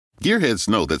Gearheads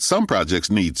know that some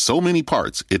projects need so many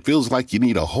parts, it feels like you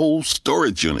need a whole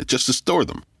storage unit just to store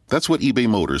them. That's what eBay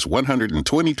Motors'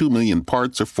 122 million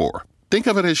parts are for. Think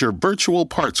of it as your virtual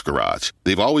parts garage.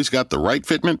 They've always got the right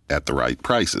fitment at the right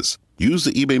prices. Use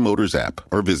the eBay Motors app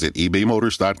or visit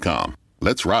ebaymotors.com.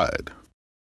 Let's ride.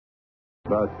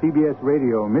 The CBS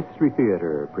Radio Mystery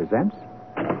Theater presents...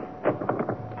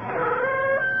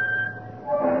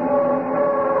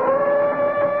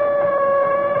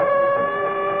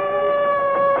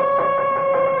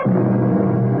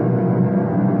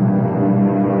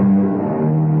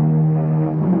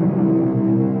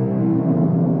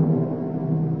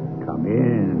 Come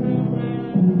in.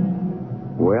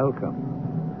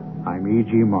 Welcome. I'm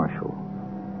E.G. Marshall.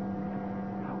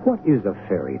 What is a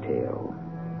fairy tale?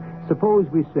 Suppose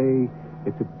we say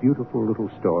it's a beautiful little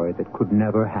story that could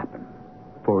never happen.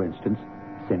 For instance,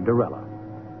 Cinderella.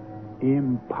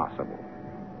 Impossible.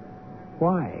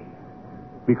 Why?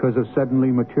 Because of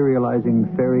suddenly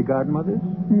materializing fairy godmothers?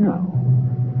 No.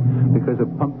 Because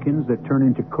of pumpkins that turn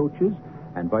into coaches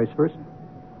and vice versa?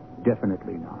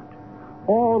 Definitely not.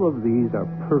 All of these are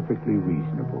perfectly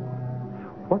reasonable.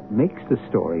 What makes the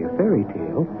story a fairy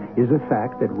tale is the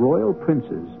fact that royal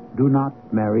princes do not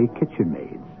marry kitchen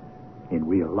maids in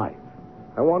real life.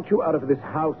 I want you out of this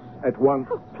house at once.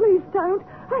 Oh, please don't.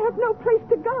 I have no place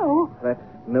to go. That's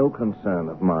no concern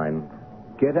of mine.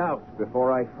 Get out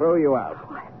before I throw you out.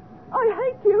 I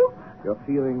hate you. Your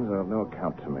feelings are of no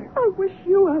account to me. I wish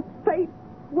you a fate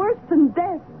worse than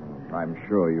death. I'm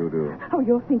sure you do. Oh,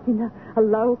 you're thinking a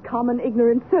low, common,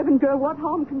 ignorant servant girl. What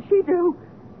harm can she do?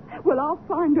 Well, I'll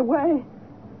find a way.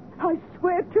 I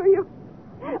swear to you,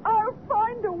 I'll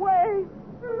find a way.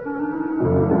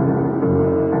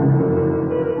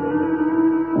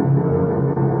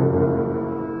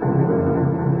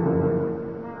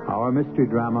 Our mystery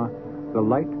drama, The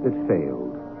Light That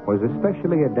Failed, was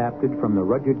especially adapted from the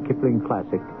Rudyard Kipling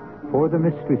classic For the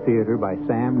Mystery Theater by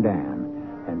Sam Dan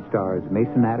and stars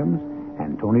Mason Adams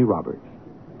and Tony Roberts.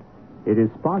 It is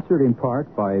sponsored in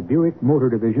part by Buick Motor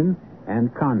Division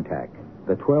and Contact,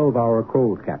 the 12-hour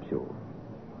cold capsule.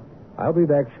 I'll be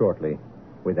back shortly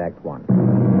with Act One.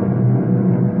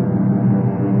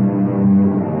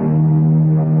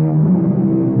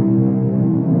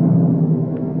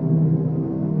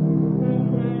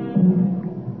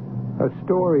 A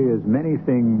story is many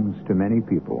things to many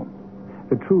people.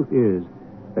 The truth is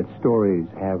that stories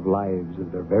have lives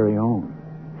of their very own.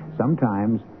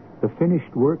 Sometimes the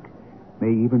finished work may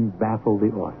even baffle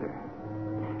the author.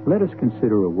 Let us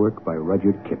consider a work by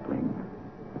Rudyard Kipling.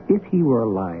 If he were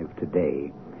alive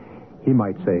today, he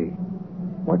might say,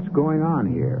 "What's going on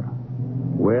here?"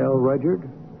 Well, Rudyard,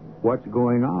 what's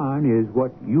going on is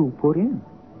what you put in.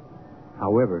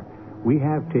 However, we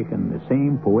have taken the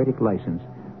same poetic license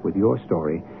with your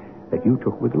story that you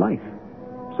took with life.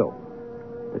 So,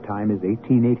 the time is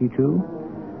 1882.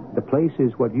 The place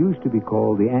is what used to be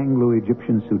called the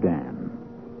Anglo-Egyptian Sudan.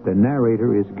 The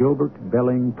narrator is Gilbert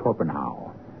Belling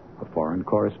Torpenhow, a foreign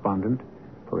correspondent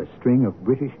for a string of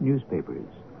British newspapers.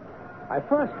 I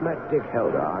first met Dick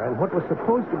Heldar in what was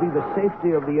supposed to be the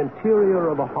safety of the interior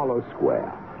of a hollow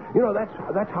square. You know,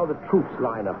 that's how the troops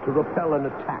line up to repel an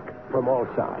attack from all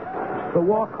sides. The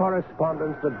war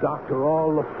correspondents, the doctor,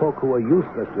 all the folk who were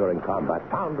useless during combat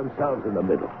found themselves in the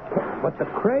middle. But the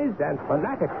crazed and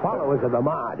fanatic followers of the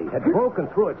Mahdi had broken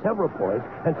through at several points,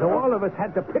 and so all of us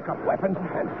had to pick up weapons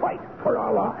and fight for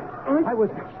our lives. I was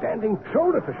standing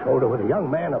shoulder to shoulder with a young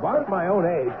man about my own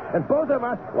age, and both of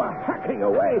us were hacking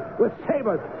away with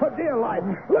sabers for dear life.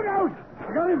 Look out!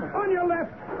 I got him. On your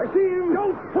left. I see him.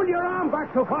 Don't pull your arm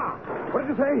back so far. What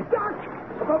did you say? Duck!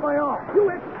 Above my arm. You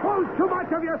expose too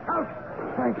much of yourself.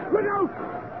 Thanks. Look out!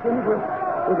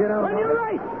 We'll get out. On your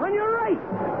right! On your right!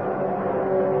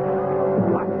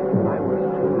 But I was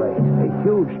too late. A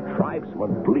huge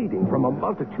tribesman, bleeding from a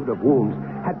multitude of wounds,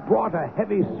 had brought a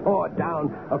heavy sword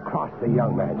down across the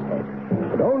young man's head.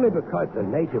 But only because the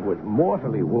native was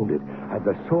mortally wounded had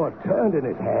the sword turned in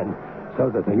his hand so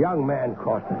that the young man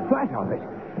caught the flat of it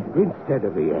instead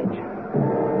of the edge.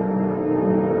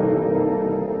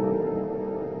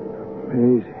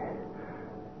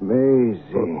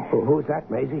 Maisie. Who's that,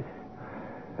 Maisie?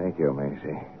 Thank you,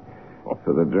 Maisie,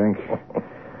 for the drink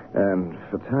and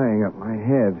for tying up my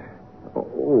head.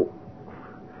 Oh.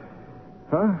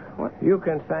 Huh? What? You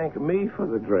can thank me for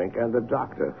the drink and the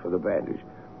doctor for the bandage.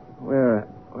 Where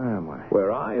am I?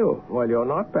 Where are you? Well, you're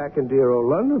not back in dear old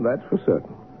London, that's for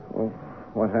certain. Well,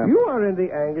 what happened? You are in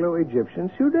the Anglo-Egyptian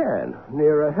Sudan,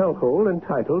 near a hellhole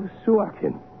entitled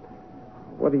Suakin.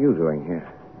 What are you doing here?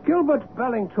 Gilbert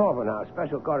Belling Torpenhow,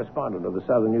 special correspondent of the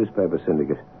Southern Newspaper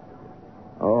Syndicate.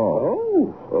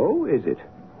 Oh. Oh, is it?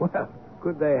 Well,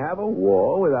 could they have a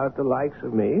war without the likes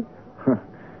of me?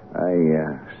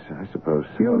 I suppose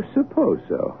so. You suppose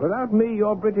so. Without me,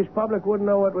 your British public wouldn't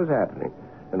know what was happening.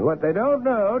 And what they don't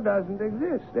know doesn't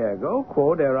exist. Ergo,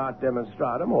 quod erat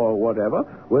demonstratum, or whatever.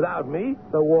 Without me,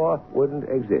 the war wouldn't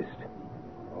exist.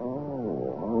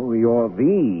 Oh, you're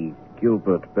the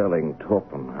Gilbert Belling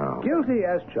Torpenhow. Guilty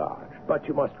as charged, but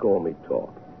you must call me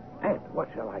Torp. And what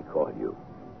shall I call you?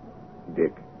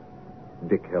 Dick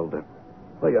Helder.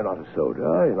 Well, you're not a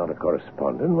soldier. You're not a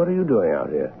correspondent. What are you doing out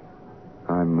here?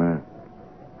 I'm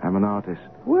an artist.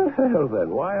 Well, then,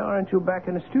 why aren't you back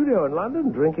in a studio in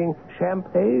London drinking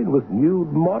champagne with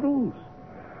nude models?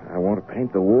 I want to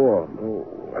paint the war. Oh,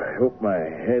 I hope my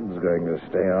head's going to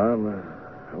stay on.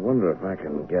 I wonder if I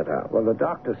can get up. Well, the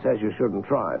doctor says you shouldn't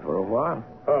try for a while.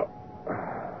 Oh,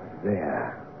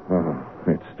 there. Oh,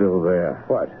 it's still there.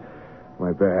 What?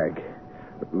 My bag.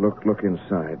 Look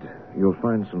inside. You'll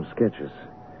find some sketches.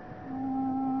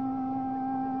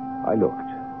 I looked,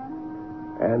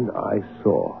 and I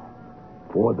saw,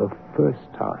 for the first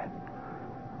time,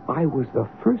 I was the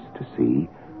first to see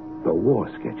the war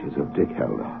sketches of Dick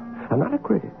Helder. I'm not a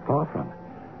critic, far from it.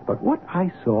 But what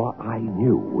I saw, I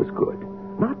knew was good.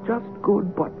 Not just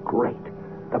good, but great.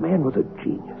 The man was a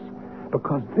genius.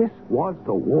 Because this was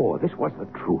the war. This was the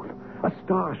truth. A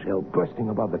star shell bursting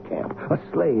above the camp. A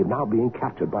slave now being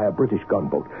captured by a British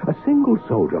gunboat. A single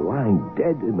soldier lying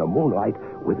dead in the moonlight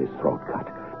with his throat cut.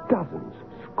 Dozens,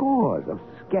 scores of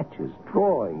sketches,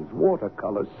 drawings,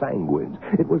 watercolors, sanguines.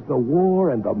 It was the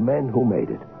war and the men who made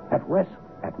it. At rest,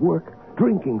 at work,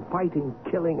 drinking, fighting,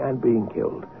 killing, and being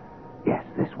killed. Yes,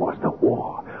 this was the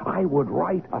war. I would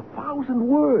write 1,000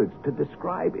 words to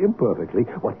describe imperfectly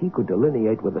what he could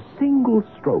delineate with a single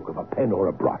stroke of a pen or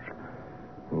a brush.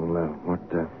 Well,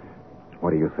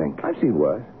 what do you think? I've seen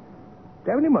worse. Do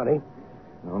you have any money?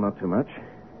 No, not too much.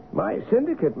 My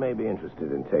syndicate may be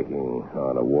interested in taking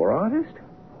on a war artist.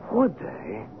 Would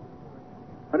they?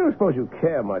 I don't suppose you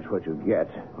care much what you get.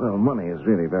 Well, money is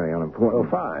really very unimportant.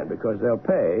 Well, fine, because they'll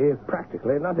pay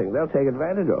practically nothing. They'll take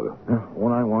advantage of you.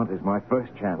 What I want is my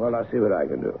first chance. Well, I'll see what I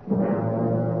can do.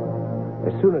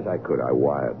 As soon as I could, I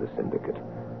wired the syndicate.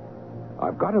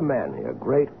 I've got a man here, a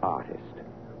great artist.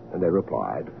 And they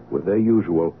replied, with their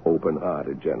usual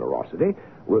open-hearted generosity,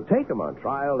 we'll take him on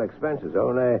trial, expenses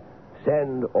only,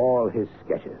 send all his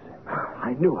sketches.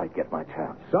 I knew I'd get my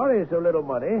chance. Sorry it's a little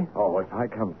money. Oh, if I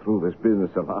come through this business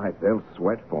alive, they'll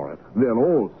sweat for it. They'll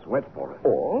all sweat for it.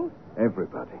 All?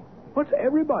 Everybody. What's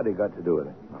everybody got to do with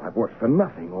it? Well, I've worked for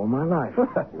nothing all my life.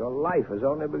 Your life has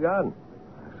only begun.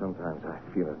 Sometimes I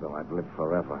feel as though I've lived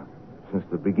forever. Since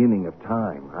the beginning of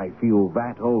time, I feel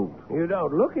that old. You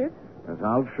don't look it. As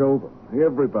I'll show them,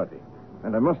 everybody.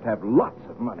 And I must have lots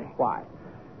of money. Why?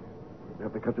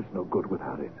 Because it's no good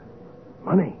without it.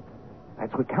 Money.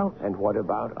 That's what counts. And what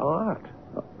about art?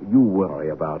 You worry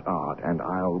about art, and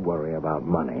I'll worry about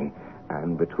money.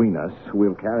 And between us,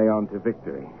 we'll carry on to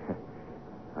victory.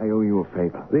 I owe you a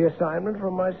favor. The assignment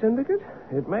from my syndicate?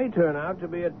 It may turn out to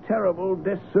be a terrible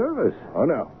disservice. Oh,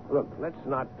 no. Look, let's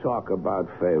not talk about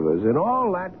favors. In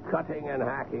all that cutting and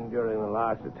hacking during the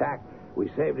last attack, we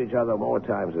saved each other more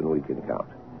times than we can count.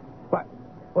 What?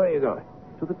 Where are you going?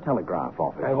 To the telegraph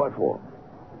office. And what for?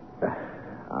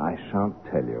 I shan't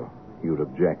tell you. You'd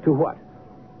object. To what?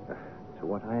 To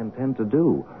what I intend to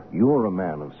do. You're a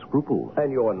man of scruples.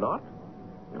 And you're not?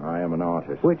 I am an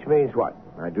artist. Which means what?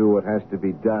 I do what has to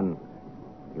be done.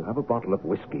 You have a bottle of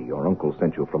whiskey your uncle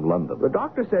sent you from London. The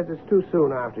doctor says it's too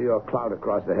soon after your cloud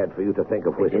across the head for you to think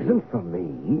of whiskey. It isn't for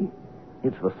me.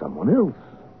 It's for someone else.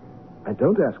 And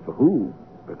don't ask for who,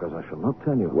 because I shall not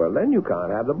tell you. Well, then you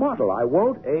can't have the bottle. I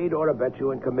won't aid or abet you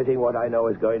in committing what I know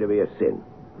is going to be a sin.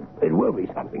 It will be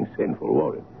something sinful,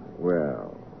 won't it?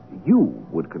 Well, you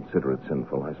would consider it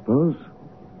sinful, I suppose.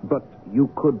 But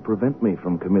you could prevent me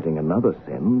from committing another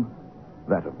sin,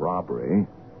 that of robbery,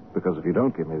 because if you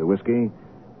don't give me the whiskey,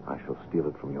 I shall steal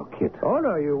it from your kit. Oh,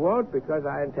 no, you won't, because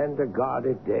I intend to guard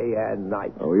it day and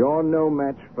night. Oh, you're no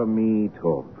match for me,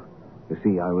 Torp. You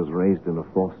see, I was raised in a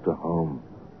foster home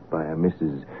by a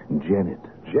Mrs. Jennett.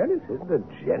 Jennett? Isn't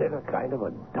a Jennett a kind of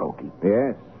a donkey?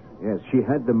 Yes. She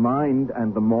had the mind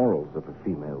and the morals of a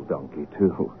female donkey,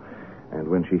 too. And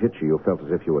when she hit you, you felt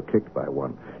as if you were kicked by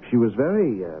one. She was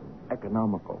very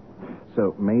economical.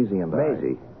 So Maisie and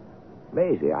Maisie?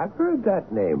 Maisie, I've heard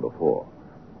that name before.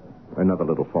 Another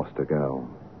little foster girl.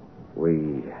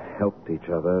 We helped each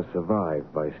other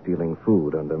survive by stealing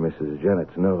food under Mrs.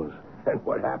 Jennett's nose. And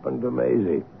what happened to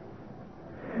Maisie?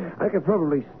 I could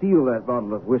probably steal that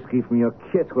bottle of whiskey from your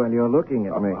kit while you're looking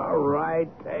at me. All right,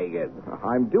 take it.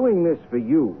 I'm doing this for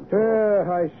you.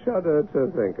 I shudder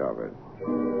to think of it.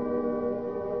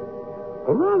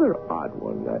 A rather odd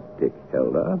one, that Dick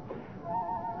Helder.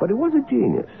 But he was a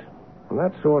genius. And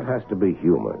that sort has to be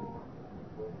human.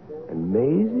 And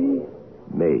Maisie?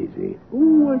 Maisie.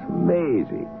 Who was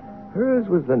Maisie? Hers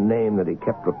was the name that he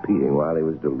kept repeating while he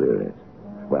was delirious.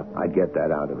 Well, I'd get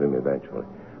that out of him eventually.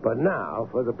 But now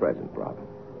for the present problem.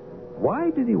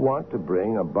 Why did he want to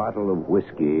bring a bottle of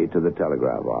whiskey to the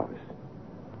telegraph office?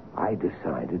 I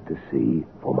decided to see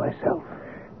for myself.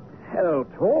 Hello,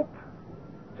 Torp.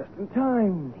 Just in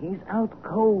time. He's out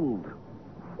cold.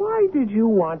 Why did you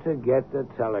want to get the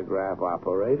telegraph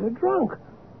operator drunk?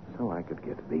 So I could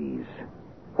get these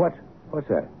What's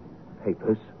that?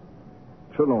 papers.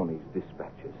 Trelawney's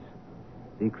dispatches.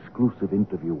 The exclusive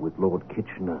interview with Lord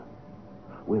Kitchener.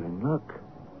 We're in luck.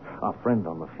 Our friend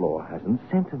on the floor hasn't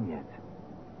sent him yet.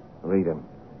 Read him.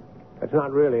 That's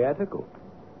not really ethical.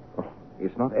 Oh,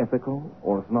 it's not ethical,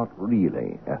 or it's not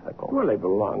really ethical. Well, they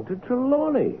belong to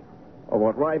Trelawney. Or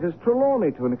what right is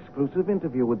Trelawney to an exclusive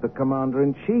interview with the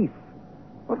Commander-in-Chief?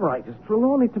 What right is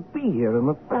Trelawney to be here in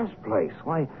the first place?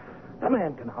 Why, the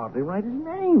man can hardly write his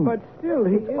name. But still,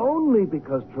 It's only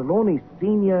because Trelawney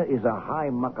Sr. is a high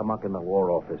muck-a-muck in the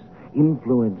War Office.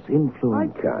 Influence. I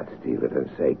can't steal it and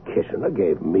say Kitchener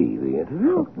gave me the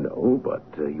interview. No, but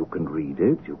you can read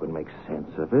it, you can make sense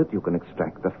of it, you can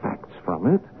extract the facts from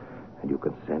it, and you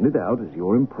can send it out as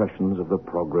your impressions of the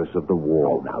progress of the war.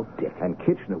 Oh, now, Dick. And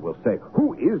Kitchener will say,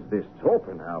 who is this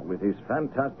Torpenhow with his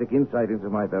fantastic insight into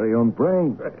my very own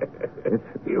brain?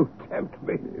 You tempt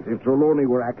me. If Trelawney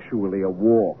were actually a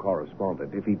war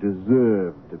correspondent, if he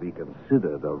deserved to be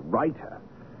considered a writer.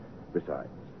 Besides,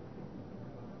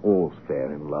 all's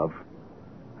fair in love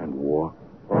and war.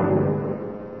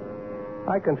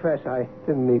 I confess I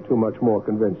didn't need too much more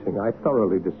convincing. I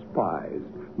thoroughly despised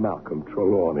Malcolm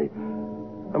Trelawney.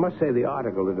 I must say the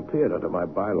article that appeared under my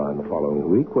byline the following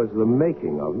week was the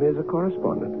making of me as a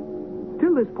correspondent.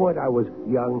 Till this point, I was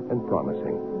young and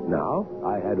promising. Now,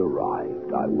 I had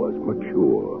arrived. I was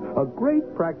mature, a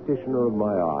great practitioner of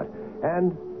my art,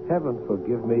 and, heaven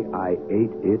forgive me, I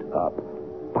ate it up.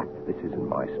 But this isn't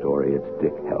my story, it's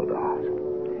Dick Heldar's.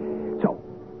 So,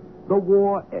 the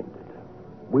war ended.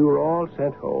 We were all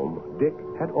sent home. Dick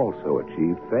had also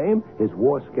achieved fame. His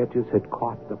war sketches had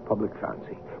caught the public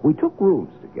fancy. We took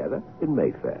rooms together in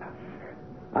Mayfair.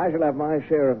 I shall have my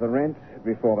share of the rent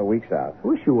before the week's out.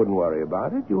 Wish you wouldn't worry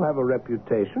about it. You have a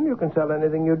reputation. You can sell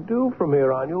anything you do. From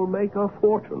here on, you'll make a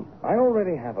fortune. I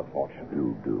already have a fortune.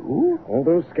 You do? All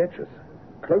those sketches.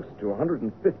 Close to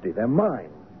 150. They're mine.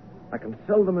 I can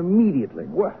sell them immediately.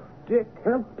 Well, Dick.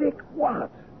 Well, Dick,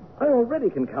 what? I already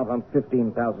can count on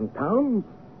 15,000 pounds.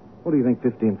 What do you think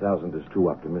 15,000 is too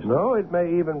optimistic? No, it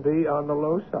may even be on the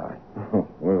low side.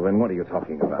 Well, then what are you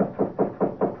talking about?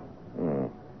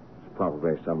 It's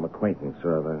probably some acquaintance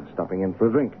they're stopping in for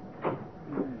a drink.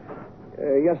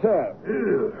 Yes, sir.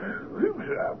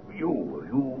 You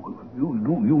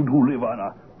do live on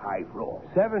a high floor.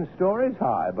 7 stories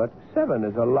high, but 7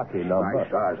 is a lucky number. My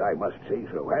stars, I must say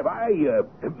so. Have I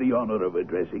the honor of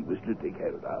addressing Mr. Dick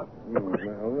Helder?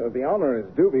 Well, the honor is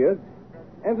dubious.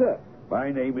 Enter. My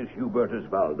name is Hubertus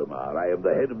Valdemar. I am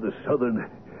the head of the Southern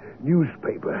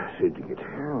Newspaper Syndicate.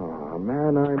 Oh, a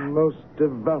man I most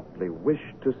devoutly wish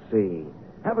to see.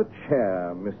 Have a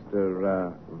chair,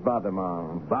 Mr.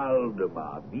 Valdemar.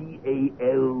 Valdemar,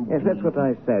 V-A-L... Yes, that's what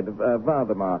I said,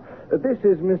 Valdemar. This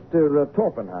is Mr.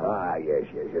 Torpenhow. Ah, yes.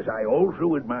 I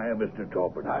also admire Mr.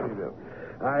 Torpenhow.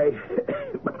 I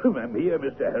am here,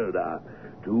 Mr. Helder,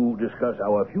 to discuss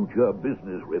our future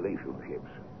business relationships.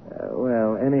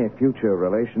 Well, any future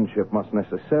relationship must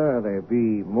necessarily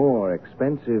be more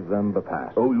expensive than the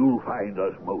past. Oh, you'll find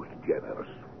us most generous.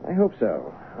 I hope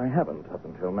so. I haven't up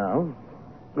until now.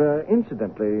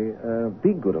 Incidentally,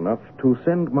 be good enough to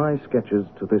send my sketches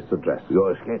to this address.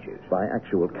 Your sketches? By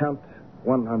actual count,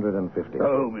 150.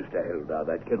 Oh, Mr. Helder,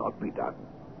 that cannot be done.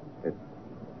 It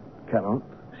cannot?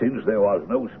 Since there was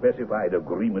no specified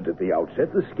agreement at the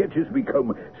outset, the sketches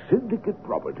become syndicate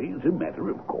property as a matter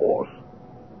of course.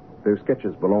 Those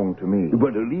sketches belong to me.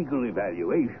 But a legal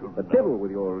evaluation... The devil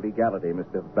with your legality,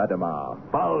 Mr. Valdemar.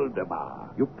 Valdemar.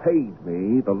 You paid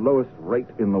me the lowest rate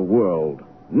in the world.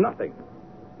 Nothing.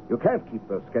 You can't keep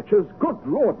those sketches. Good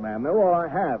Lord, man, they're all I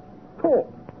have.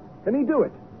 Talk. Can he do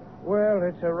it? Well,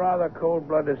 it's a rather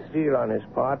cold-blooded steal on his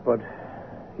part, but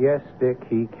yes, Dick,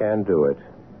 he can do it.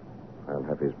 I'll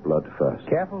have his blood first.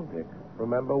 Careful, Dick.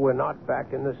 Remember, we're not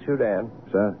back in the Sudan.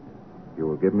 Sir, you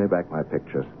will give me back my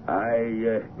pictures.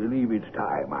 I believe it's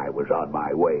time I was on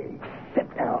my way.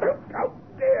 Sit down. How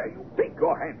dare you take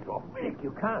your hands off me? Dick,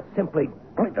 you can't simply...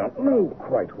 I don't know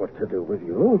quite what to do with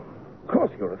you.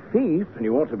 course you're a thief, and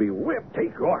you ought to be whipped.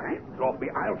 Take your hands off me.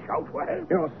 I'll shout for help.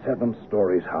 You're 7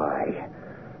 stories high.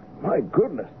 My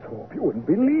goodness, Torp, you wouldn't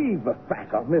believe the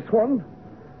fat on this one.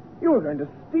 You were going to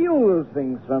steal those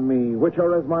things from me, which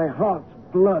are as my heart's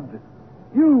blood.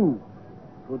 You,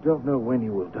 who don't know when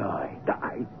you will die.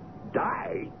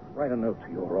 Die? Write a note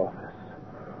to your office.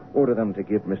 Order them to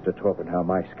give Mr. Torpenhow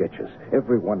my sketches,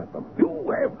 every one of them.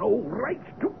 You have no right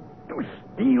to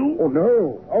steal. Oh,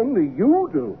 no, only you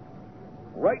do.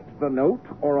 Write the note,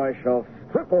 or I shall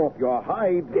strip off your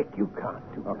hide. Dick, you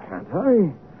can't do Oh, that. can't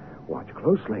I? Watch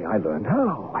closely. I learned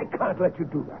how. I can't let you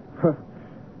do that.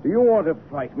 Do you want to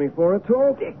fight me for it,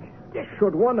 Torp? Dick.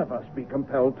 Should one of us be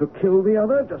compelled to kill the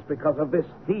other just because of this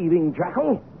thieving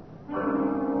jackal?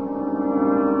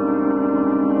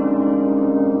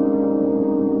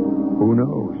 Who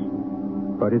knows?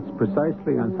 But it's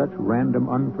precisely on such random,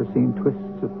 unforeseen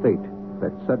twists of fate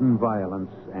that sudden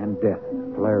violence and death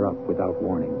flare up without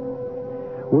warning.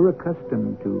 We're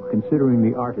accustomed to considering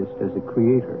the artist as a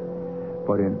creator,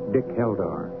 but in Dick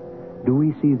Heldar, do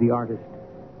we see the artist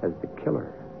as the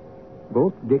killer?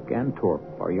 Both Dick and Torp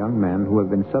are young men who have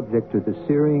been subject to the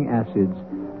searing acids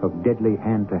of deadly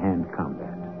hand-to-hand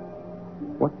combat.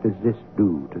 What does this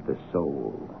do to the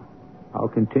soul? I'll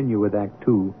continue with Act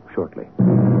 2 shortly.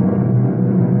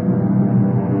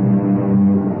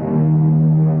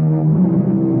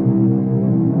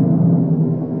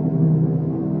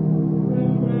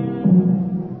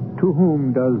 To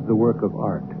whom does the work of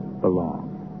art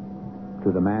belong?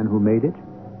 To the man who made it,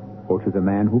 or to the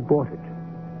man who bought it?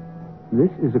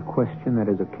 This is a question that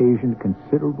has occasioned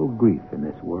considerable grief in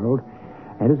this world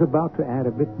and is about to add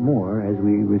a bit more as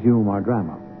we resume our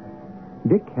drama.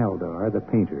 Dick Heldar, the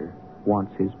painter,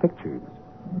 wants his pictures.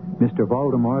 Mr.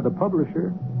 Valdemar, the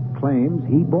publisher, claims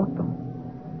he bought them.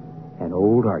 An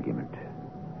old argument.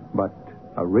 But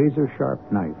a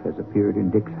razor-sharp knife has appeared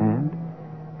in Dick's hand,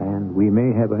 and we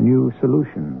may have a new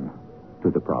solution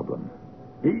to the problem.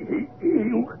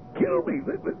 He'll kill me.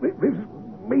 This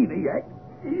maniac.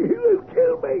 He'll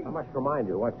kill me. I must remind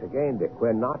you once again, Dick,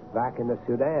 we're not back in the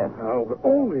Sudan. Oh, we're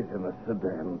always in the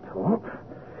Sudan, Torp.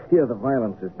 Here the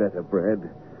violence is better bred,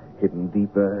 hidden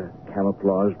deeper,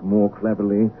 camouflaged more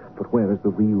cleverly. But where is the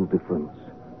real difference?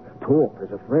 Torp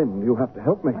is a friend. You have to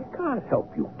help me. I can't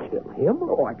help you kill him.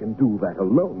 Oh, I can do that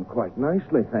alone quite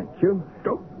nicely, thank you.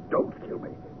 Don't kill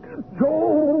me.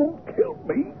 Don't kill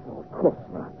me. Of course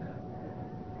not.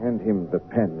 Hand him the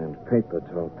pen and paper,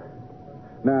 Torp.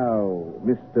 Now,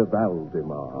 Mr.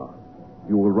 Valdemar,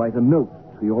 you will write a note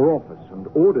to your office and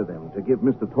order them to give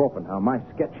Mr. Torpenhow my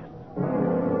sketches.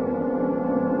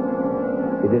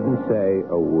 He didn't say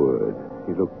a word.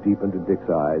 He looked deep into Dick's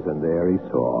eyes, and there he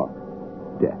saw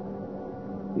death.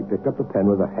 He picked up the pen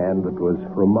with a hand that was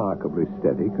remarkably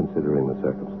steady, considering the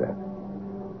circumstance.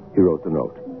 He wrote the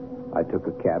note. I took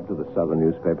a cab to the Southern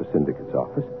Newspaper Syndicate's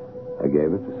office. I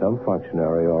gave it to some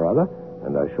functionary or other,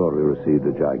 and I shortly received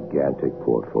a gigantic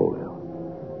portfolio.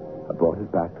 I brought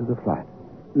it back to the flat.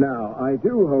 Now, I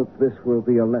do hope this will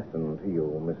be a lesson to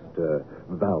you, Mr.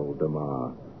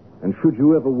 Valdemar. And should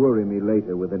you ever worry me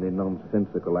later with any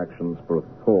nonsensical actions for a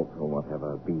thought or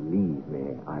whatever, believe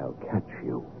me, I'll catch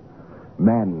you,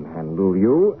 manhandle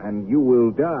you, and you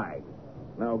will die.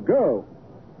 Now go.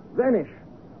 Vanish.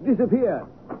 Disappear.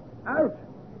 Out.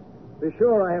 Be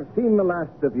sure I have seen the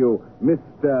last of you,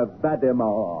 Mr.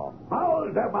 Valdemar.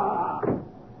 Valdemar!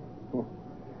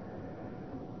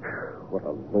 What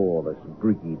a lawless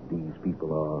breed these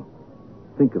people are.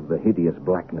 Think of the hideous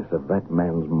blackness of that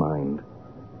man's mind.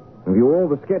 Have you all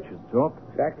the sketches, Torp?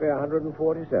 Exactly 147.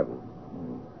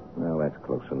 Well, that's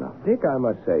close enough. Dick, I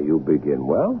must say, you begin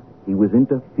well. He was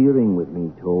interfering with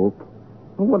me, Torp.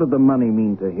 Well, what did the money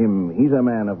mean to him? He's a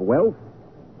man of wealth.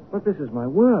 But this is my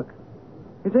work.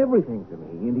 It's everything to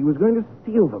me, and he was going to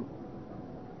steal them.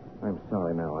 I'm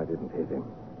sorry now I didn't hit him.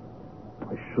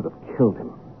 I should have killed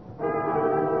him.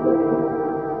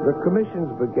 The commissions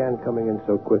began coming in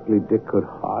so quickly, Dick could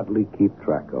hardly keep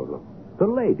track of them. The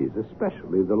ladies,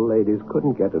 especially the ladies,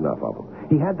 couldn't get enough of them.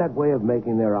 He had that way of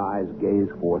making their eyes gaze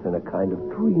forth in a kind of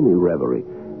dreamy reverie.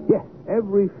 Yes,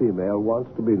 every female wants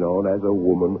to be known as a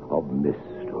woman of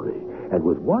mystery. And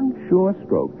with one sure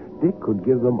stroke, Dick could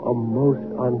give them a most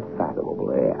unfathomable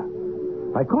air.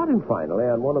 I caught him finally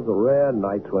on one of the rare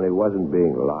nights when he wasn't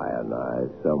being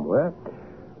lionized somewhere.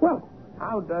 Well,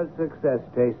 how does success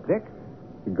taste, Dick?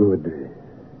 Good.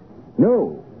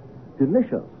 No,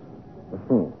 delicious.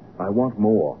 I want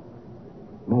more.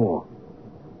 More.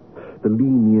 The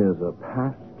lean years are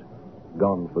past,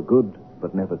 gone for good,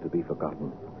 but never to be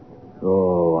forgotten.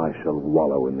 Oh, I shall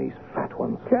wallow in these fat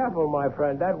ones. Careful, my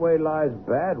friend. That way lies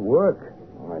bad work.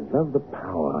 I love the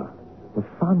power, The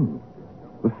fun.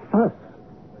 The fuss.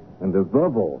 And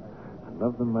above all, I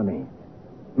love the money.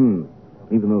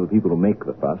 Even though the people who make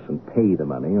the fuss and pay the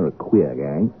money are a queer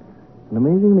gang. An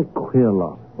amazingly queer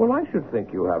lot. Well, I should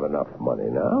think you have enough money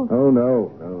now. Oh,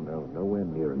 no. Nowhere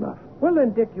near enough. Well,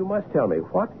 then, Dick, you must tell me,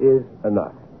 what is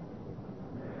enough?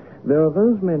 There are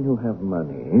those men who have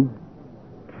money,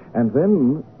 and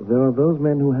then there are those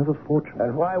men who have a fortune.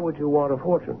 And why would you want a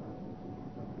fortune?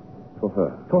 For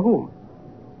her. For whom?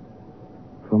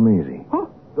 For Maisie. Huh?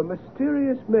 The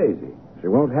mysterious Maisie. She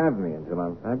won't have me until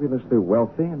I'm fabulously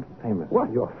wealthy and famous. Well,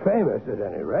 you're famous at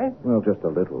any rate. Well, just a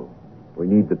little. We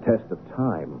need the test of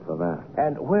time for that.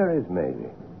 And where is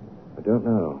Maisie? I don't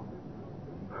know.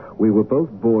 We were both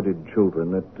boarded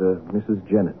children at Mrs.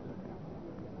 Jennett's.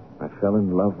 I fell in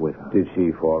love with her. Did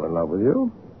she fall in love with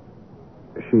you?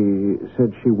 She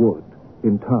said she would,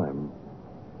 in time.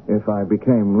 If I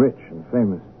became rich and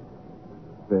famous,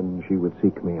 then she would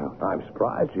seek me out. I'm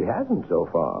surprised she hasn't so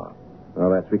far.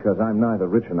 Well, that's because I'm neither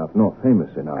rich enough nor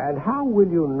famous enough. And how will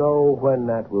you know when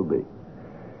that will be?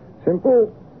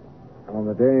 Simple. On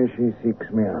the day she seeks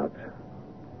me out.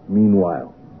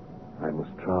 Meanwhile, I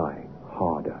must try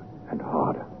harder and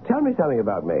harder. Tell me something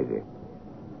about Maisie.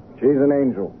 She's an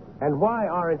angel. And why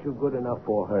aren't you good enough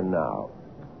for her now?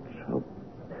 So,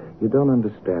 you don't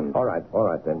understand. All right,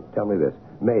 then. Tell me this.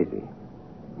 Maisie,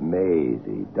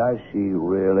 does she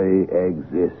really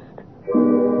exist?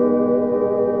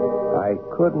 I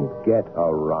couldn't get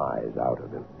a rise out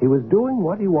of him. He was doing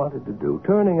what he wanted to do,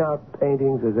 turning out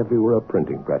paintings as if he were a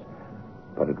printing press.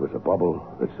 But it was a bubble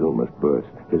that soon must burst.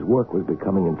 His work was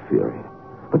becoming inferior.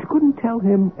 But you couldn't tell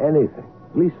him anything.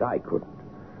 At least I couldn't.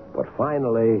 But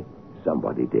finally,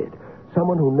 somebody did.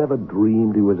 Someone who never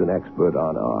dreamed he was an expert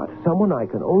on art. Someone I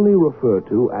can only refer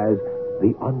to as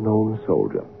the unknown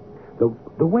soldier.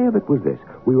 The way of it was this.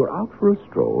 We were out for a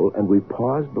stroll, and we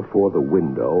paused before the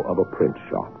window of a print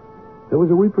shop. There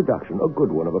was a reproduction, a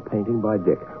good one, of a painting by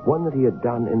Dick, one that he had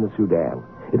done in the Sudan.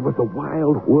 It was the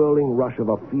wild, whirling rush of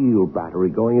a field battery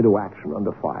going into action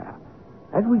under fire.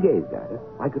 As we gazed at it,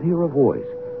 I could hear a voice.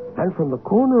 And from the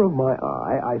corner of my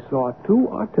eye, I saw two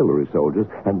artillery soldiers,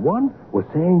 and one was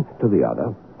saying to the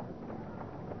other,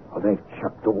 Oh, they've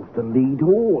chucked off the lead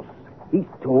horse. He's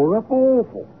tore up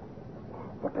awful.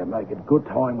 But they're making good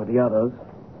time with the others.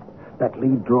 That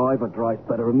lead driver drives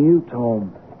better than you,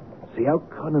 Tom. See how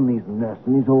cunning he's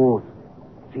nursing his horse.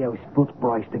 See how his foot's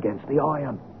braced against the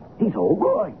iron. He's all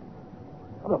right.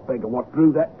 And I beggar what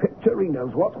drew that picture. He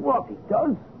knows what's what. He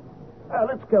does.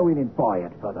 Let's go in and buy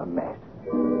it for the mess.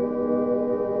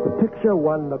 The picture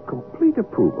won the complete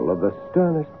approval of the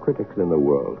sternest critics in the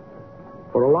world.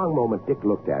 For a long moment, Dick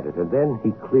looked at it, and then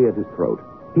he cleared his throat.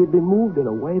 He had been moved in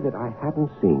a way that I hadn't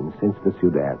seen since the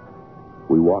Sudan.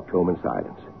 We walked home in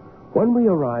silence. When we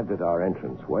arrived at our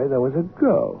entranceway, there was a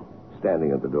girl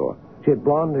standing at the door. She had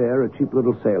blonde hair, a cheap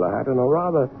little sailor hat, and a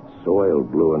rather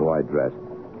soiled blue and white dress.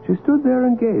 She stood there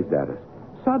and gazed at us.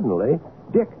 Suddenly,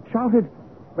 Dick shouted,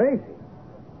 Maisie!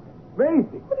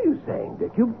 Maisie! What are you saying,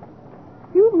 Dick?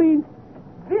 You mean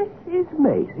this is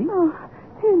Maisie? Oh,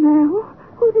 here now.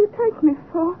 Who do you take me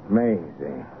for?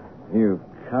 Maisie, you've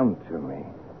come to me.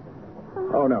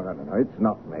 Oh, no. It's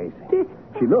not Maisie. Dick.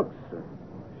 She looks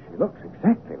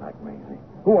exactly like Maisie.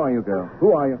 Who are you, girl?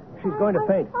 Who are you? She's going to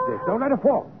faint, Dick. Don't let her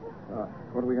fall.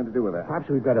 What are we going to do with her? Perhaps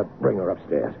we'd better bring her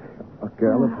upstairs. A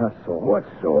girl of her sort. What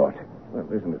sort? Well,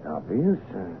 isn't it obvious?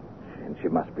 She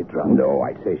must be drunk. No,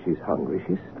 I'd say she's hungry.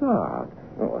 She's starved.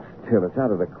 Oh, still, it's out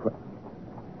of the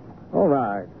All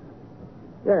right.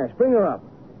 Yes, bring her up.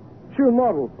 She'll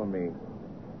model for me.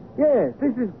 Yes,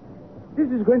 this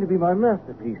is going to be my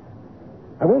masterpiece.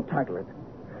 I won't title it.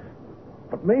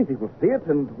 But Maisie will see it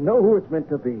and know who it's meant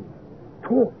to be.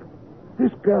 Talk.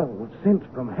 This girl was sent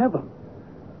from heaven.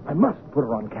 I must put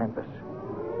her on canvas.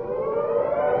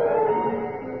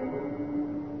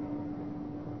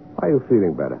 Are you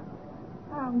feeling better?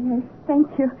 Oh, yes, thank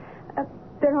you.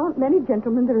 There aren't many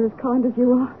gentlemen that are as kind as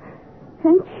you are.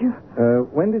 Thank you.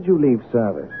 When did you leave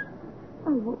service?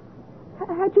 Oh,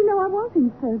 how'd you know I was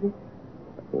in service?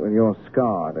 With your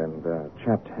scarred and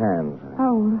chapped hands.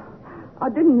 Oh, I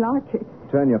didn't like it.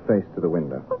 Turn your face to the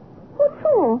window. What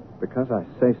for? Because I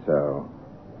say so.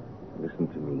 Listen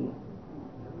to me.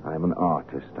 I'm an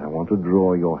artist. I want to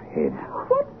draw your head.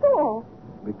 What for?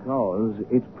 Because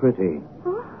it's pretty.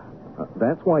 Huh?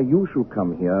 That's why you shall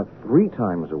come here 3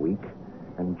 times a week,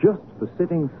 and just for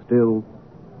sitting still,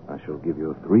 I shall give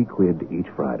you £3 each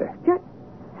Friday.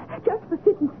 Just for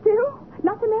sitting still?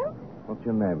 Nothing else? What's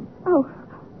your name? Oh,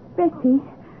 Bessie.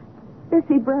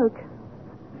 Bessie Broke.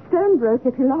 Stone Broke,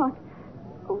 if you like.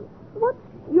 Oh, what's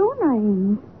your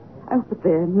name? Oh, but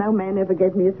there, no man ever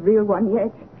gave me his real one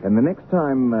yet. And the next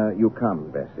time you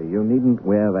come, Bessie, you needn't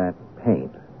wear that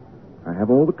paint. I have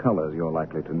all the colors you're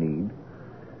likely to need.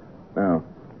 Now,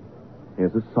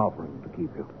 here's a sovereign to keep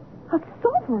you. A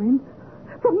sovereign?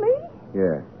 From me?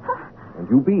 Yes. And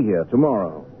you'll be here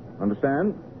tomorrow.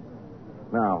 Understand?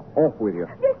 Now, off with you.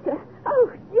 Yes, sir.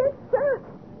 Oh, yes, sir.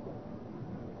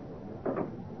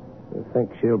 You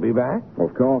think she'll be back?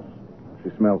 Of course. She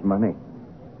smells money.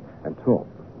 And talk.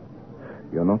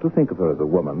 You're not to think of her as a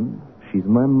woman. She's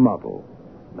my model.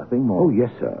 Nothing more. Oh, yes,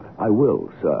 sir. I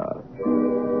will, sir.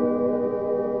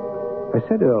 I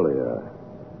said earlier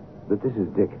that this is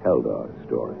Dick Heldar's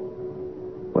story.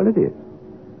 Well, it is.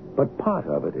 But part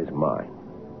of it is mine.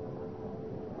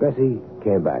 Bessie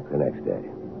came back the next day,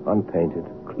 unpainted,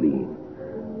 clean.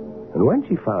 And when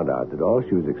she found out that all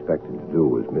she was expected to do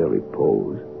was merely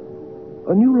pose,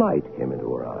 a new light came into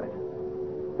her eyes.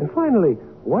 And finally,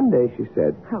 one day she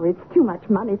said, Oh, it's too much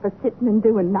money for sitting and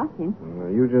doing nothing.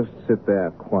 You just sit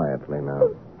there quietly now.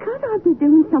 Can't I be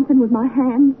doing something with my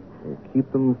hands? You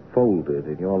keep them folded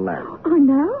in your lap. I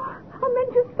know. I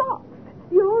meant your socks.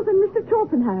 Yours and Mr.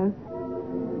 Torpenhow's.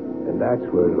 and that's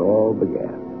where it all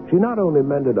began. She not only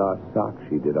mended our socks,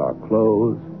 she did our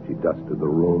clothes, she dusted the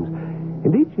rooms.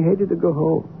 Indeed, she hated to go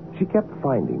home. She kept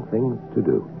finding things to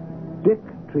do. Dick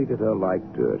treated her like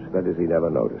dirt. That is, he never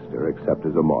noticed her, except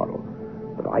as a model.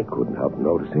 But I couldn't help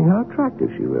noticing how attractive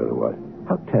she really was.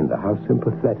 How tender, how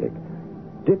sympathetic.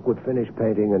 Dick would finish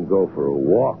painting and go for a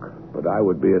walk, but I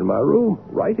would be in my room,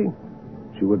 writing.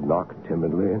 She would knock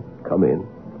timidly and come in,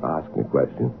 ask me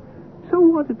questions. So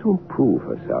wanted to improve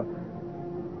herself.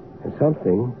 And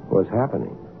something was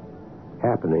happening.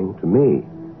 Happening to me.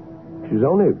 She was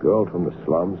only a girl from the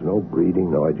slums, no breeding,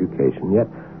 no education, yet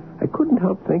I couldn't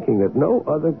help thinking that no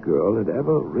other girl had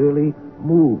ever really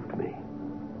moved me.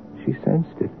 She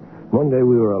sensed it. One day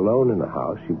we were alone in the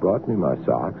house. She brought me my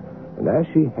socks, and as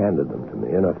she handed them to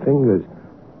me, and her fingers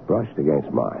brushed against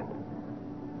mine,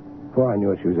 before I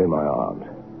knew it, she was in my arms.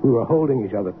 We were holding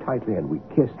each other tightly, and we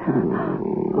kissed.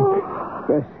 Oh.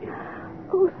 Bessie.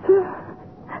 Oh, sir.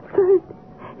 Sir,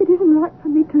 it isn't right for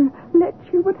me to let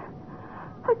you, but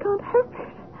I can't help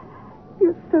it.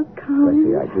 You're so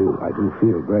kind. Bessie, I do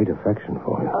feel great affection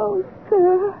for you. Oh,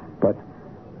 sir. But,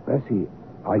 Bessie,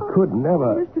 I could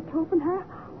never... Mr. Torpenhow,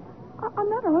 I'm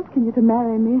not asking you to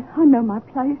marry me. I know my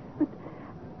place, but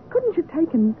couldn't you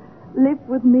take and live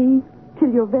with me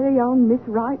till your very own Miss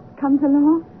Right comes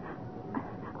along?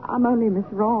 I'm only Miss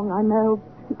Wrong, I know.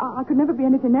 I could never be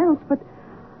anything else, but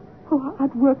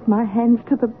I'd work my hands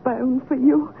to the bone for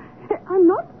you. I'm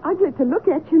not ugly to look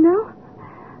at, you know.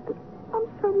 I'm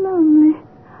so lonely.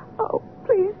 Oh,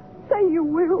 please, say you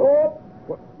will.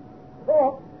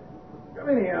 Oh, come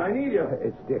in here. I need you.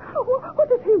 It's Dick. Oh, what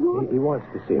does he want? He wants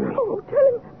to see me. Oh, tell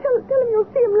him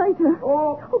you'll see him later.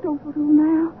 Oh, Don't do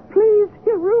now. Please,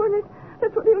 he'll ruin it.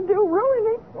 That's what he'll do,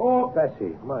 ruin it. Oh,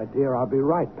 Bessie, my dear, I'll be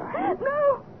right back.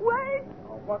 No, wait.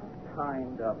 what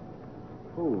kind of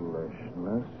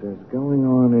foolishness is going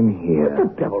on in here?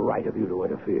 What the devil right of you to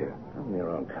interfere? From your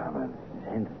own common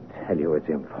sense, tell you it's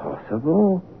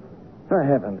impossible. For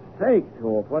heaven's sake,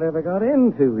 Torp, whatever got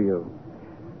into you?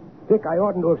 Dick, I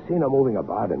oughtn't to have seen her moving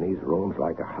about in these rooms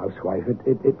like a housewife.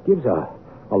 It gives a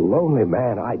lonely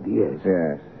man ideas.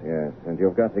 Yes, and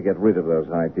you've got to get rid of those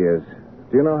ideas.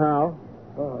 Do you know how?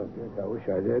 Oh, Dick, I wish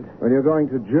I did. Well, you're going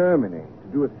to Germany to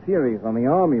do a series on the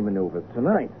army maneuvers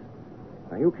tonight.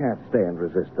 Now, you can't stay and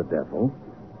resist the devil.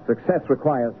 Success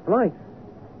requires flight.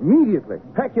 Immediately.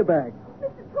 Pack your bag.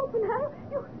 Mr. Torpenhow,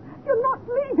 you're not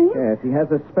leaving. Yes, he has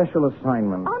a special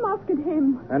assignment. I'm asking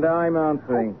him. And I'm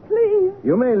answering. Please.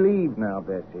 You may leave now,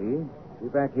 Bessie. Be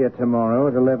back here tomorrow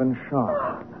at 11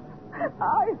 sharp.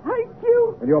 I hate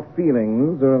you. And your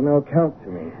feelings are of no account to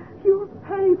me. You'll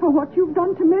pay for what you've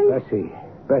done to me.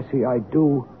 Bessie, I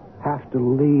do have to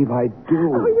leave. I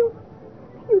do. Oh,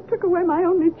 you took away my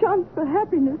only chance for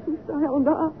happiness, Mr.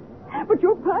 Heldar. But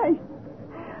you'll pay.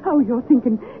 Oh, you're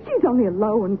thinking, she's only a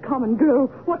low and common girl.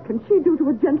 What can she do to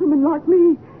a gentleman like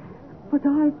me? But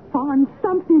I'll find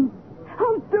something.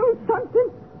 I'll do something.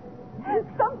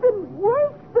 Something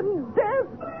worse than death.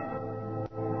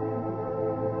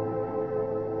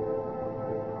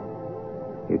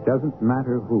 It doesn't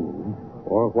matter who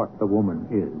or what the woman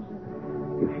is.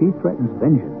 If she threatens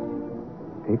vengeance,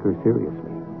 take her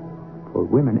seriously. For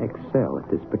women excel at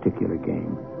this particular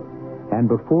game. And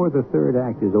before the third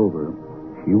act is over,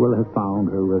 she will have found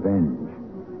her revenge.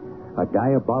 A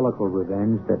diabolical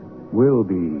revenge that will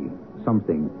be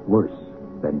something worse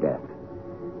than death.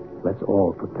 Let's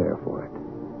all prepare for it.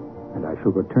 And I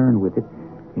shall return with it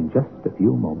in just a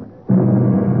few moments.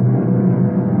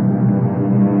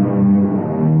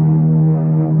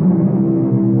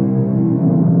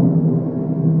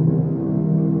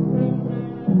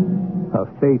 A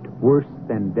fate worse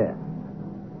than death.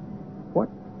 What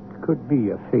could be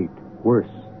a fate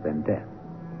worse than death?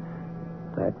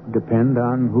 That depends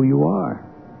on who you are.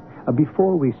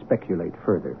 Before we speculate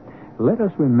further, let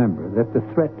us remember that the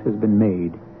threat has been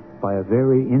made by a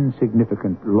very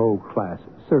insignificant low-class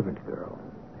servant girl.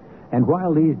 And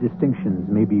while these distinctions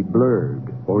may be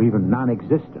blurred or even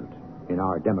non-existent in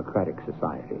our democratic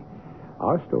society,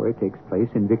 our story takes place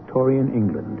in Victorian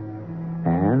England.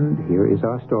 And here is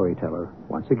our storyteller,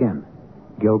 once again,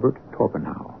 Gilbert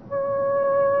Torpenhow.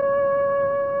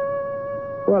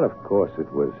 Well, of course,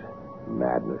 it was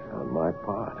madness on my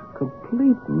part.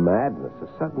 Complete madness, a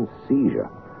sudden seizure.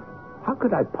 How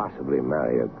could I possibly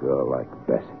marry a girl like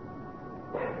Bessie?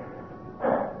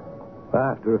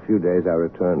 After a few days, I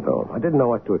returned home. I didn't know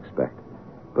what to expect.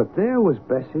 But there was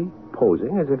Bessie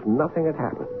posing as if nothing had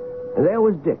happened. And there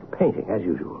was Dick painting as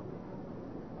usual.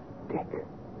 Dick,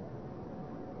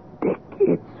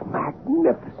 it's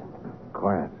magnificent.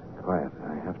 Quiet.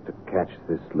 I have to catch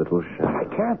this little But shot.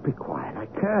 I can't be quiet. I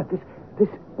can't. This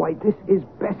is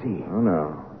Bessie. Oh,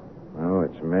 no. No,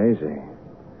 it's Maisie.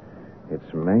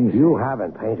 It's Maisie. You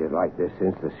haven't painted like this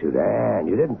since the Sudan.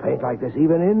 You didn't paint like this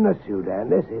even in the Sudan.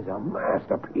 This is a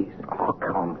masterpiece. Oh,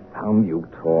 confound you,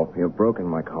 Torp. You've broken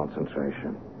my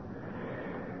concentration.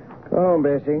 Oh,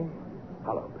 Bessie.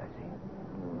 Hello,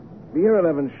 Bessie. Be here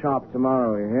 11 sharp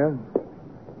tomorrow, you hear?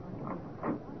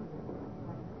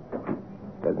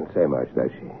 Doesn't say much, does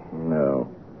she? No.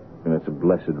 And it's a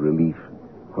blessed relief.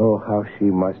 Oh, how she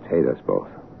must hate us both.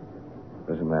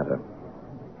 Doesn't matter.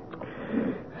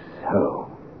 So,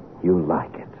 you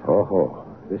like it? Oh,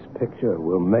 this picture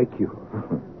will make you.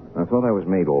 I thought I was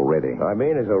made already. I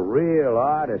mean, as a real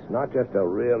artist, not just a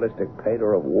realistic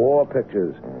painter of war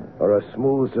pictures or a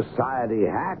smooth society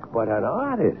hack, but an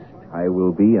artist. I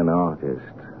will be an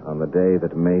artist on the day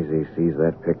that Maisie sees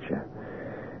that picture.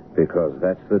 Because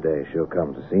that's the day she'll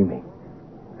come to see me.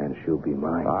 And she'll be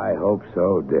mine. I hope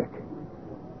so, Dick.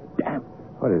 Damn.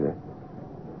 What is it?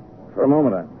 For a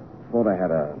moment, I thought I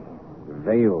had a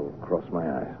veil across my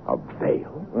eyes. A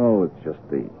veil? Oh, it's just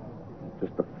the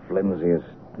flimsiest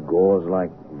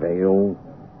gauze-like veil.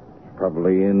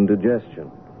 Probably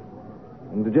indigestion.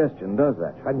 Indigestion does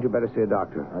that. Hadn't you better see a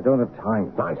doctor? I don't have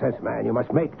time. Nonsense, man. You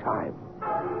must make time.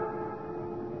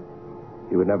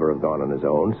 He would never have gone on his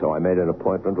own, so I made an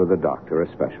appointment with a doctor, a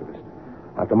specialist.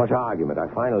 After much argument, I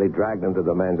finally dragged him to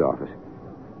the man's office.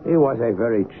 He was a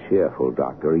very cheerful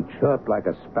doctor. He chirped like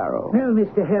a sparrow. Well,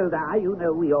 Mr. Heldar, you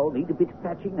know we all need a bit of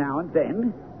patching now and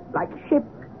then. Like a ship.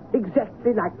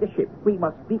 Exactly like the ship. We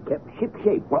must be kept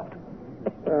ship-shape. What?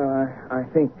 I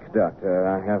think, Doctor,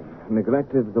 I have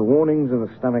neglected the warnings of the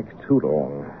stomach too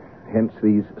long. Hence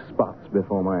these spots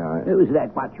before my eyes. Oh, is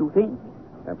that what you think?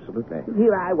 Absolutely.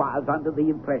 Here I was under the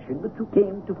impression that you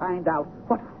came to find out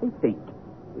what I think.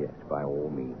 Yes, by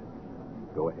all means.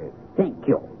 Go ahead. Thank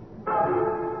you.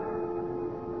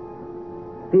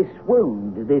 This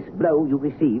wound, this blow you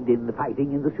received in the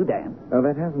fighting in the Sudan. Oh,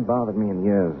 that hasn't bothered me in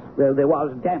years. Well, there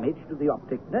was damage to the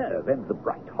optic nerve and the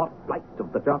bright, hot light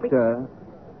of the tropics. Doctor,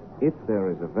 if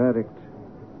there is a verdict,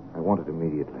 I want it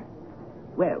immediately.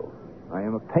 Well, I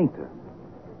am a painter.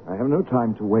 I have no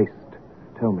time to waste.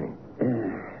 Tell me.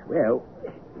 Well,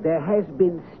 there has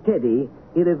been steady,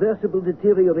 irreversible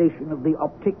deterioration of the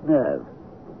optic nerve.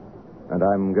 And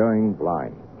I'm going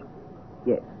blind.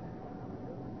 Yes.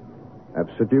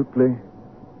 Absolutely,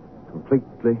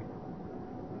 completely,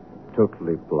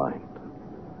 totally blind.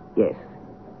 Yes.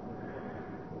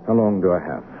 How long do I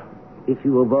have? If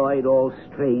you avoid all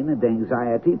strain and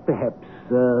anxiety, perhaps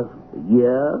a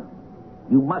year.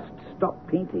 You must stop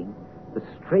painting. The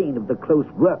strain of the close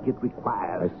work it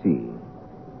requires. I see.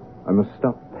 I must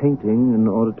stop painting in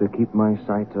order to keep my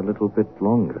sight a little bit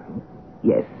longer.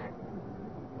 Yes.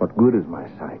 What good is my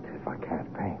sight if I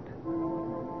can't paint?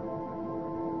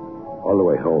 All the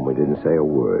way home, we didn't say a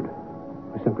word.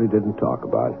 We simply didn't talk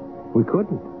about it. We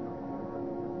couldn't.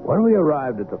 When we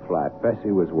arrived at the flat,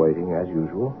 Bessie was waiting as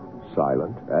usual,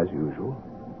 silent as usual.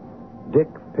 Dick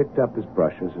picked up his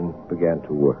brushes and began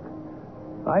to work.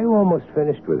 Are you almost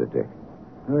finished with it, Dick?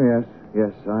 Oh,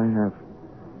 yes, I have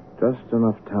just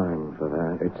enough time for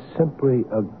that. It's simply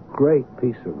a great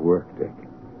piece of work, Dick.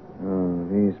 Oh,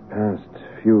 these past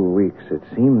few weeks, it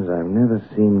seems I've never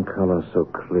seen color so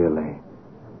clearly.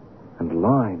 And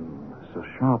line so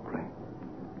sharply.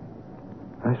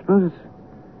 I suppose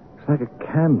it's like a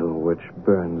candle which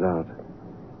burns out.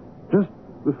 Just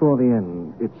before the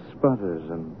end, it sputters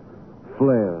and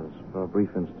flares for a brief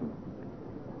instant.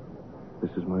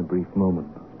 This is my brief moment.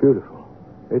 Beautiful.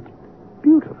 It's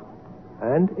beautiful.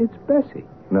 And it's Bessie.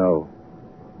 No.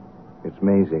 It's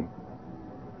Maisie.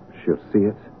 She'll see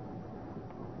it,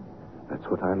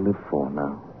 That's what I live for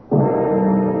now.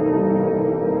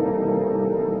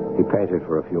 He painted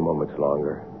for a few moments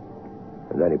longer,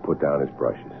 and then he put down his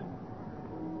brushes.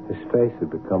 His face had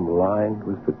become lined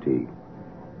with fatigue.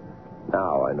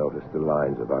 Now I noticed the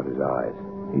lines about his eyes.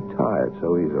 He tired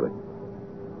so easily.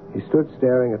 He stood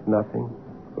staring at nothing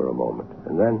for a moment,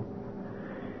 and then...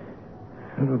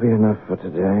 It'll be enough for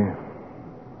today.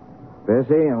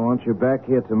 Bessie, I want you back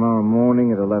here tomorrow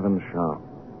morning at 11 sharp.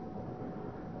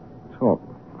 Talk.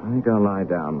 I think I'll lie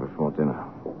down before dinner.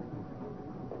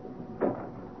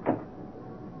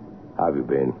 How have you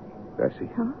been, Bessie?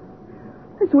 Huh?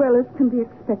 As well as can be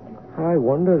expected. I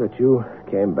wonder that you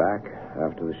came back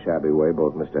after the shabby way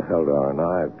both Mr. Heldar and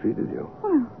I have treated you.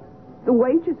 Well, the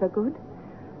wages are good.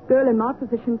 Girl in my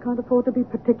position can't afford to be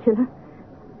particular.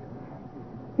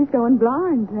 He's going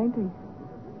blind, ain't he?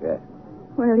 Yes.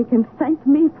 Well, he can thank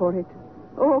me for it.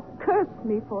 Or curse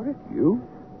me for it. You?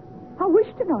 I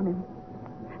wished it on him.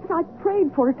 And I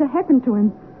prayed for it to happen to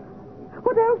him.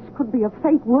 What else could be a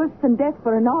fate worse than death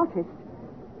for an artist?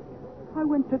 I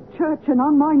went to church and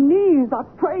on my knees I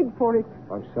prayed for it.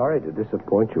 I'm sorry to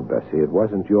disappoint you, Bessie. It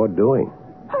wasn't your doing.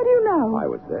 How do you know? I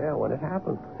was there when it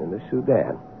happened in the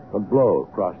Sudan. A blow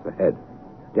across the head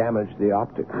damaged the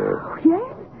optic nerve. Oh,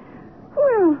 yes?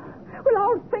 Well,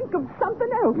 I'll think of something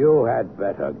else. You had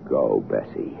better go,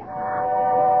 Bessie.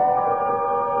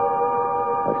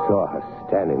 I saw her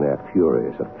standing there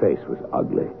furious. Her face was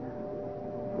ugly.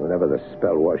 Whatever the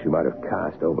spell was she might have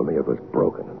cast over me, it was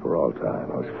broken, and for all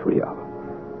time I was free of her.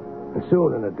 And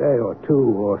soon, in a day or 2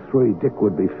 or 3, Dick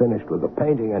would be finished with the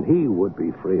painting, and he would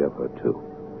be free of her, too.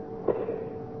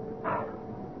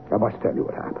 I must tell you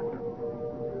what happened.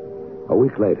 A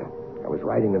week later, I was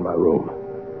writing in my room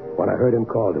when I heard him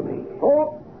call to me.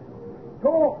 Torp!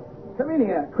 Come in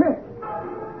here, quick!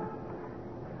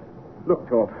 Look,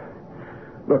 Torp.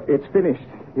 Look, it's finished.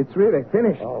 It's really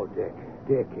finished. Oh,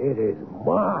 Dick, it is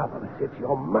marvelous. It's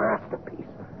your masterpiece.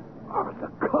 Oh, the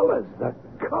colors.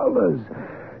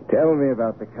 Tell me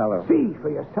about the color. See for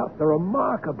yourself. They're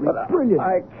remarkably brilliant.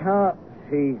 I can't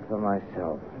see for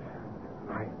myself.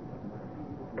 I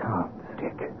can't.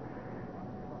 Dick.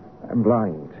 I'm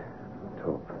blind,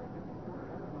 Torp.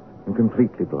 I'm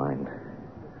completely blind.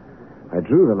 I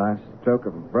drew the last stroke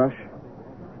of a brush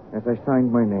as I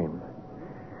signed my name,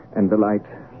 and the light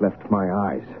left my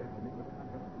eyes.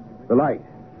 The light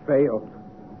failed.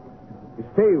 It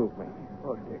failed me.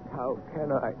 Oh, Dick, how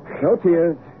can I? No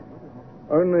tears.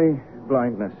 Only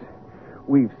blindness.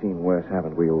 We've seen worse,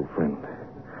 haven't we, old friend?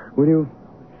 Will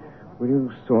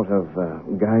you sort of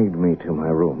guide me to my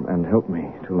room and help me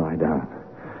to lie down?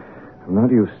 I'm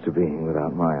not used to being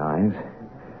without my eyes.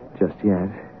 Just yet.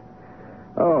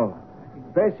 Oh,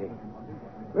 Bessie,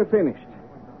 we're finished.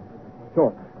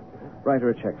 Torp, write her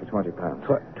a check for £20.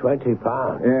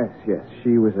 £20? Yes.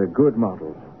 She was a good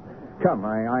model. Come,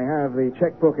 I have the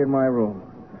checkbook in my room.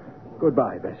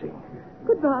 Goodbye, Bessie.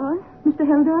 Goodbye, Mr.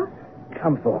 Heldar.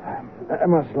 Come, Thorpe. I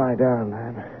must lie down.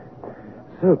 I'm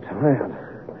so tired.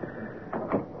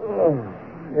 Oh,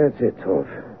 that's it, Thorpe.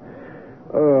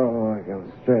 Oh, I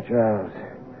can stretch out.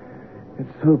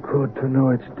 It's so good to know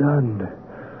it's done.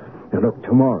 Now, look,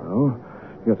 tomorrow,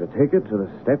 you're to take it to the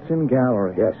Stetson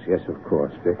Gallery. Yes, of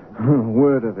course, Dick.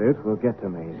 Word of it will get to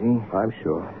Maisie. I'm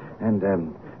sure. And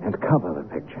cover the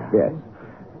picture. Yes.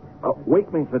 Oh,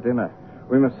 wake me for dinner.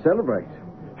 We must celebrate.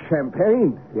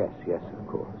 Champagne. Yes, of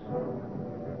course.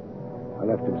 I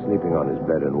left him sleeping on his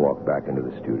bed and walked back into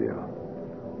the studio.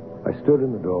 I stood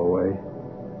in the doorway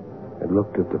and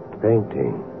looked at the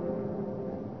painting.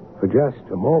 For just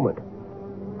a moment,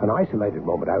 an isolated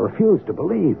moment, I refused to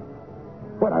believe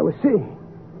what I was seeing.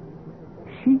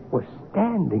 She was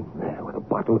standing there with a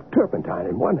bottle of turpentine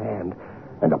in one hand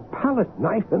and a palette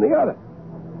knife in the other.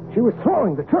 She was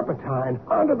throwing the turpentine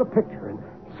onto the picture and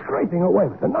scraping away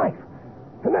with the knife.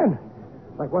 And then,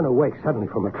 like one awake suddenly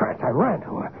from a trance, I ran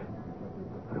to her.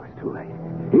 But it was too late.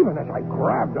 Even as I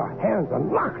grabbed her hands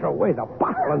and knocked away the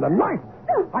bottle and the knife,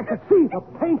 I could see the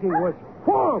painting was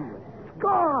formless,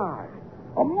 scarred,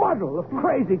 a muddle of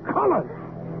crazy colors.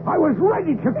 I was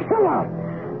ready to kill her.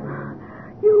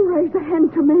 You raise a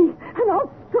hand to me, and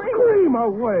I'll scream. Scream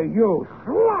away, you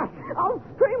slut! I'll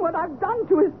scream what I've done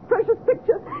to his precious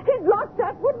picture. He'd like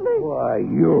that, wouldn't he? Why,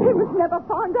 you... He was never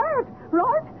found out,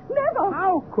 right? Never.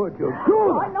 How could you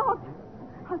do Why that? not?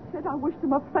 I said I wished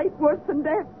him a fate worse than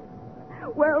death.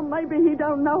 Well, maybe he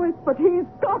don't know it, but he's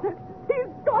got it.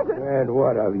 He's got it. And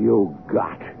what have you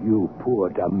got, you poor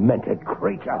demented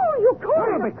creature? Oh, you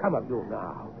What'll can't. become of you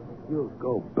now? You'll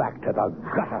go back to the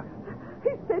gutter. He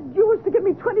said you was to give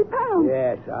me £20.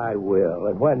 Yes, I will.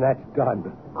 And when that's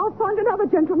done... I'll find another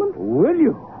gentleman. Will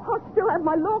you? I'll still have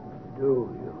my looks. do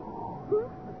you?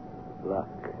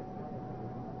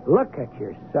 Look at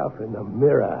yourself in the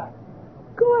mirror.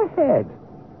 Go ahead.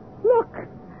 Look.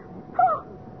 Oh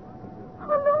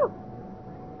no.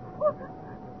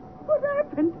 What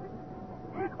happened?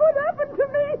 What happened to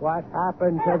me? What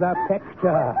happened to the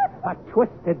picture? A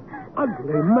twisted,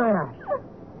 ugly mask.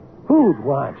 Who'd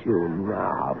want you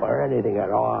now for anything at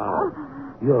all?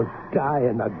 You'll die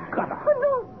in the gutter. Oh,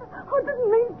 no. I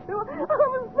didn't mean to. I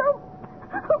was so...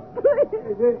 Oh,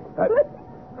 please.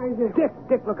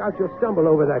 Dick, look out. You'll stumble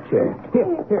over that chair.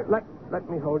 Here, let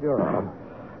me hold your arm.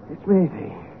 It's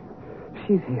Maisie.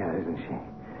 She's here, isn't she?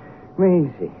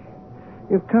 Maisie,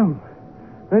 you've come.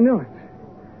 I know it.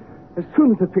 As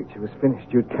soon as the picture was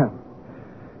finished, you'd come.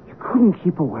 You couldn't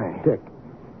keep away. Dick,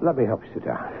 let me help you sit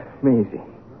down. Maisie.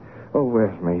 Oh,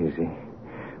 where's Maisie?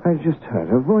 I've just heard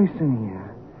her voice in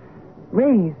here.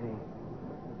 Maisie.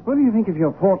 What do you think of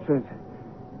your portrait?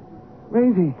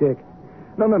 Maisie. Dick.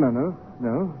 No.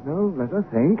 Let her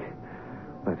think.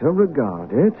 Let her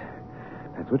regard it.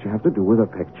 That's what you have to do with a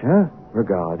picture.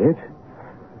 Regard it.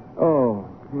 Oh,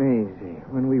 Maisie,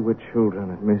 when we were children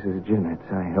at Mrs.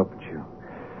 Jennett's, I helped you.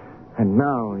 And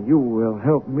now you will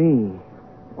help me.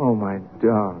 Oh, my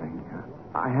darling.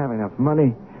 I have enough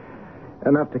money.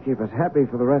 Enough to keep us happy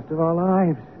for the rest of our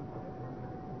lives.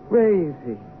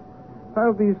 Maisie,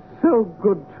 I'll be so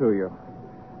good to you.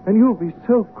 And you'll be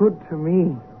so good to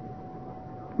me.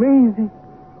 Maisie,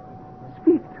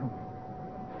 speak to me.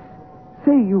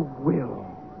 Say you will.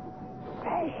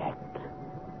 Say it.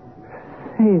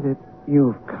 Say that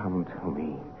you've come to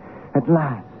me. At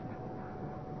last.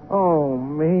 Oh,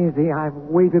 Maisie, I've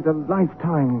waited a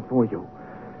lifetime for you.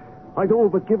 I'd all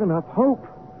but given up hope.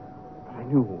 But I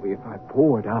knew if I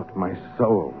poured out my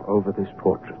soul over this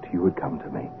portrait, you would come to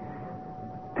me.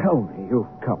 Tell me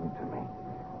you've come to me.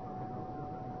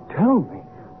 Tell me.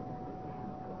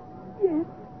 Yes,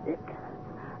 Dick.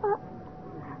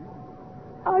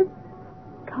 I've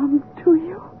come to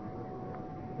you.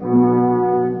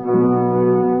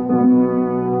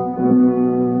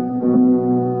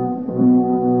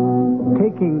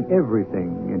 Taking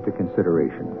everything into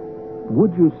consideration,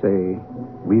 would you say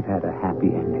we've had a happy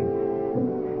ending?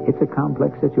 It's a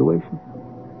complex situation,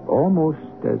 almost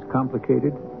as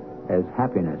complicated as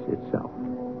happiness itself.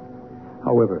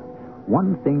 However,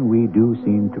 one thing we do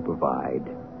seem to provide,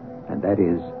 and that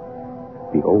is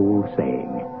the old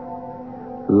saying,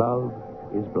 love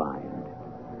is blind.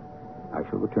 I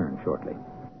shall return shortly.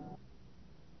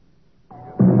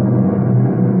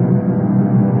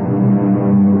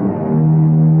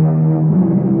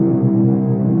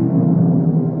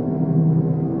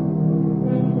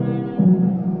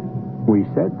 We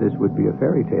said this would be a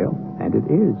fairy tale, and it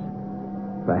is.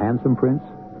 The handsome prince,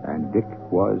 and Dick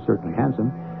was certainly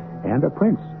handsome, and a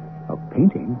prince, of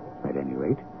painting, at any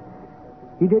rate.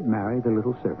 He did marry the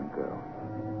little servant girl.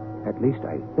 At least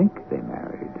I think they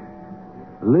married.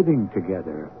 Living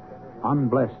together,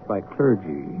 unblessed by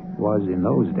clergy, was in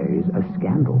those days a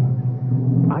scandal.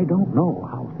 I don't know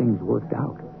how things worked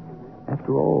out.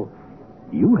 After all,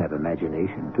 you have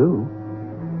imagination, too.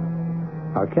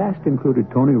 Our cast included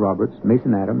Tony Roberts,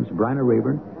 Mason Adams, Bryna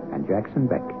Rayburn, and Jackson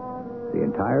Beck. The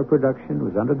entire production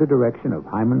was under the direction of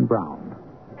Hyman Brown.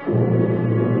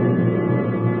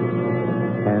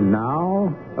 And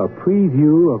now, a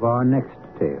preview of our next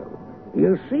tale.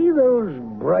 You see those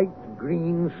bright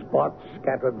green spots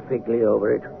scattered thickly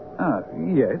over it? Ah,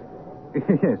 yes.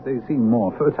 Yes, they seem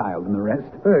more fertile than the rest.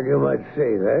 Well, you might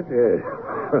say that.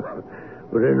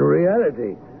 But in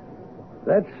reality,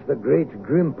 that's the great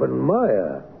Grimpen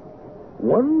Mire.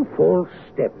 One false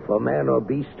step for man or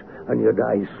beast, and you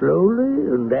die slowly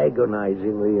and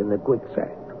agonizingly in the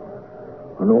quicksand.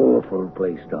 An awful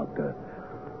place, Doctor.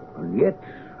 And yet,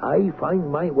 I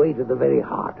find my way to the very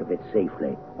heart of it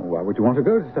safely. Why would you want to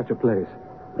go to such a place?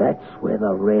 That's where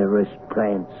the rarest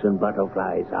plants and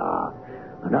butterflies are.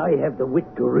 And I have the wit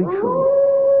to reach them.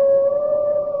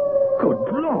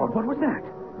 Good Lord, what was that?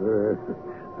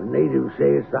 The natives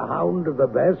say it's the hound of the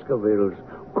Baskervilles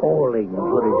calling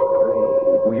for his prey.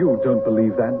 Oh, you don't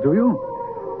believe that, do you?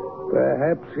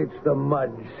 Perhaps it's the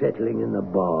mud settling in the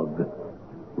bog.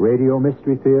 Radio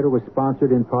Mystery Theater was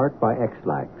sponsored in part by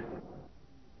X-Lax.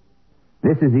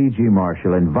 This is E.G.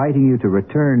 Marshall inviting you to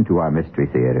return to our Mystery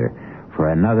Theater for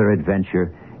another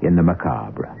adventure in the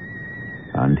macabre.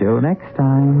 Until next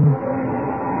time,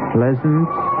 pleasant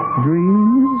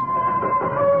dreams.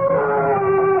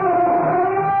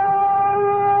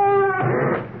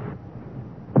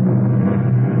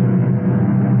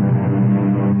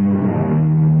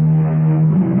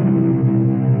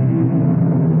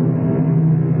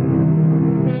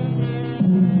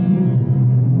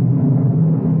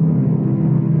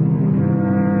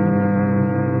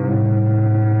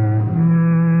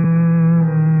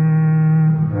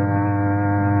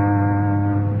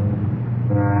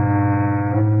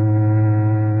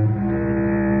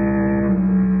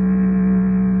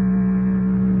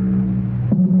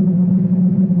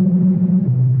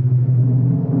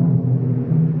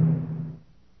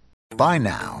 By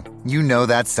now, you know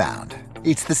that sound.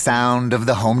 It's the sound of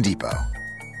the Home Depot.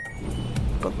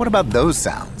 But what about those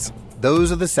sounds?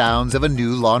 Those are the sounds of a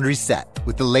new laundry set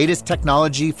with the latest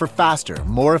technology for faster,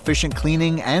 more efficient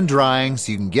cleaning and drying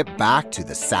so you can get back to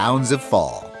the sounds of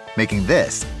fall. Making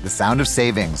this the sound of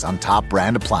savings on top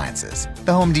brand appliances.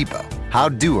 The Home Depot. How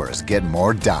doers get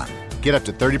more done. Get up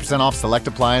to 30% off select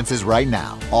appliances right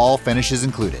now. All finishes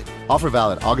included. Offer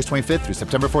valid August 25th through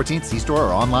September 14th. See store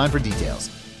or online for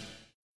details.